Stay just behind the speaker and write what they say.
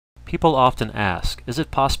People often ask, is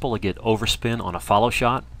it possible to get overspin on a follow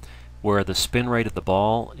shot where the spin rate of the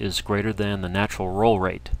ball is greater than the natural roll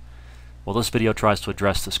rate? Well, this video tries to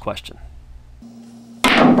address this question.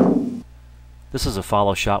 This is a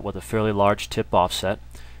follow shot with a fairly large tip offset.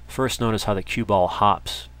 First, notice how the cue ball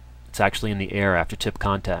hops. It's actually in the air after tip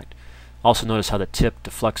contact. Also notice how the tip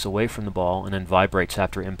deflects away from the ball and then vibrates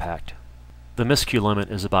after impact. The miscue limit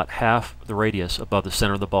is about half the radius above the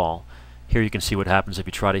center of the ball. Here you can see what happens if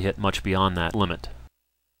you try to hit much beyond that limit.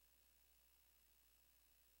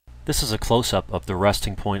 This is a close-up of the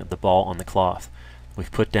resting point of the ball on the cloth. We've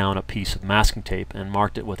put down a piece of masking tape and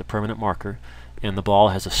marked it with a permanent marker, and the ball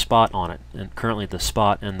has a spot on it, and currently the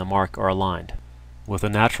spot and the mark are aligned. With a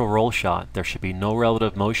natural roll shot, there should be no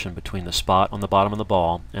relative motion between the spot on the bottom of the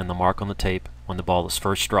ball and the mark on the tape when the ball is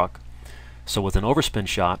first struck. So with an overspin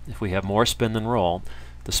shot, if we have more spin than roll,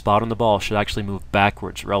 the spot on the ball should actually move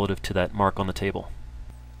backwards relative to that mark on the table.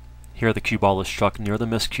 Here the cue ball is struck near the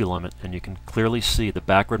miscue limit, and you can clearly see the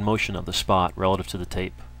backward motion of the spot relative to the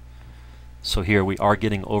tape. So here we are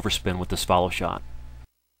getting overspin with this follow shot.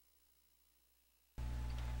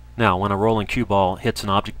 Now, when a rolling cue ball hits an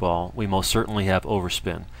object ball, we most certainly have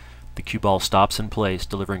overspin. The cue ball stops in place,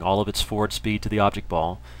 delivering all of its forward speed to the object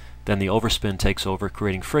ball. Then the overspin takes over,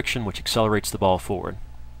 creating friction, which accelerates the ball forward.